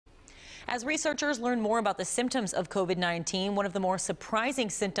As researchers learn more about the symptoms of COVID-19, one of the more surprising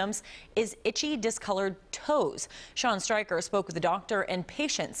symptoms is itchy, discolored toes. Sean Stryker spoke with a doctor and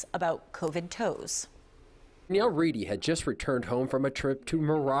patients about COVID toes. Danielle Reidy had just returned home from a trip to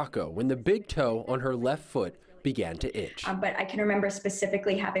Morocco when the big toe on her left foot began to itch. But I can remember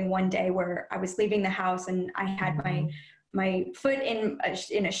specifically having one day where I was leaving the house and I had my foot in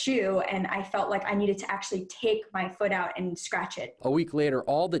a shoe, and I felt like I needed to actually take my foot out and scratch it. A week later,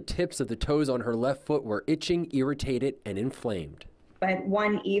 all the tips of the toes on her left foot were itching, irritated, and inflamed. But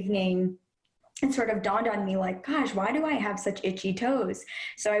one evening, it sort of dawned on me like, gosh, why do I have such itchy toes?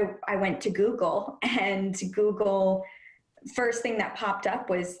 So I went to Google, and Google, first thing that popped up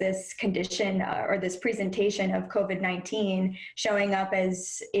was this condition or this presentation of COVID-19 showing up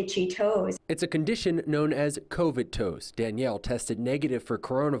as itchy toes. It's a condition known as COVID toes. Danielle tested negative for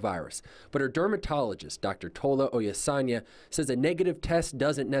coronavirus, but her dermatologist, Dr. Tola Oyesanya, says a negative test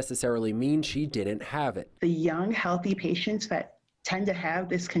doesn't necessarily mean she didn't have it. The young, healthy patients that tend to have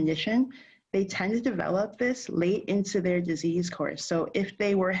this condition, they tend to develop this late into their disease course. So if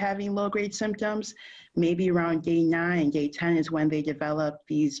they were having low-grade symptoms, maybe around day 9, day 10 is when they develop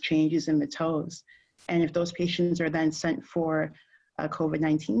these changes in the toes. And if those patients are then sent for a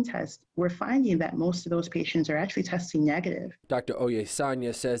COVID-19 test, we're finding that most of those patients are actually testing negative. Dr.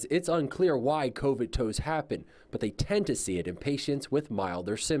 Oyesanya says it's unclear why COVID toes happen, but they tend to see it in patients with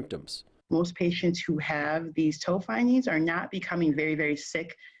milder symptoms. Most patients who have these toe findings are not becoming very, very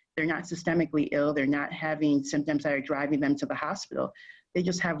sick. They're not systemically ill. They're not having symptoms that are driving them to the hospital. They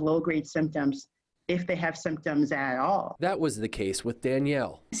just have low-grade symptoms, if they have symptoms at all. That was the case with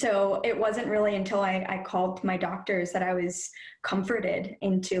Danielle. So it wasn't really until I called my doctors that I was comforted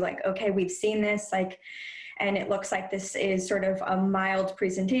into like, okay, we've seen this, and it looks like this is sort of a mild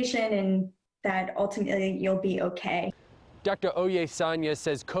presentation and that ultimately you'll be okay. Dr. Oyesanya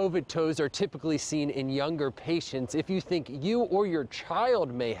says COVID toes are typically seen in younger patients. If you think you or your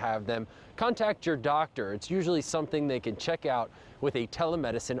child may have them, contact your doctor. It's usually something they can check out with a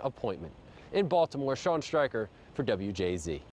telemedicine appointment. In Baltimore, Sean Stryker for WJZ.